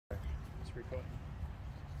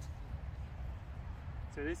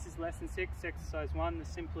So this is lesson 6, exercise 1, the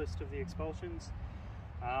simplest of the expulsions.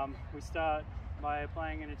 We start by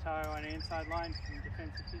applying an attire on an inside line from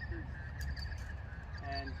defensive kickers,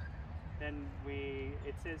 and then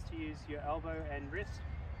it says to use your elbow and wrist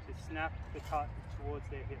to snap the cut towards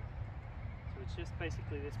their hip. So it's just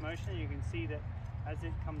basically this motion. You can see that as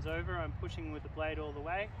it comes over, I'm pushing with the blade all the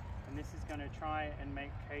way, and this is going to try and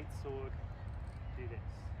make Kate's sword do this.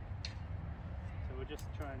 So we'll just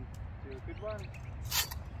try and do a good one,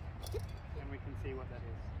 and we can see what that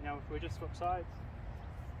is. Now if we just swap sides,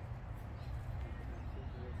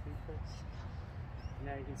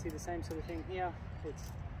 now you can see the same sort of thing here. It's,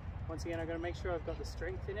 once again, I've got to make sure I've got the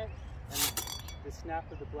strength in it, and the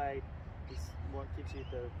snap of the blade is what gives you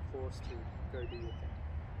the force to go do your thing.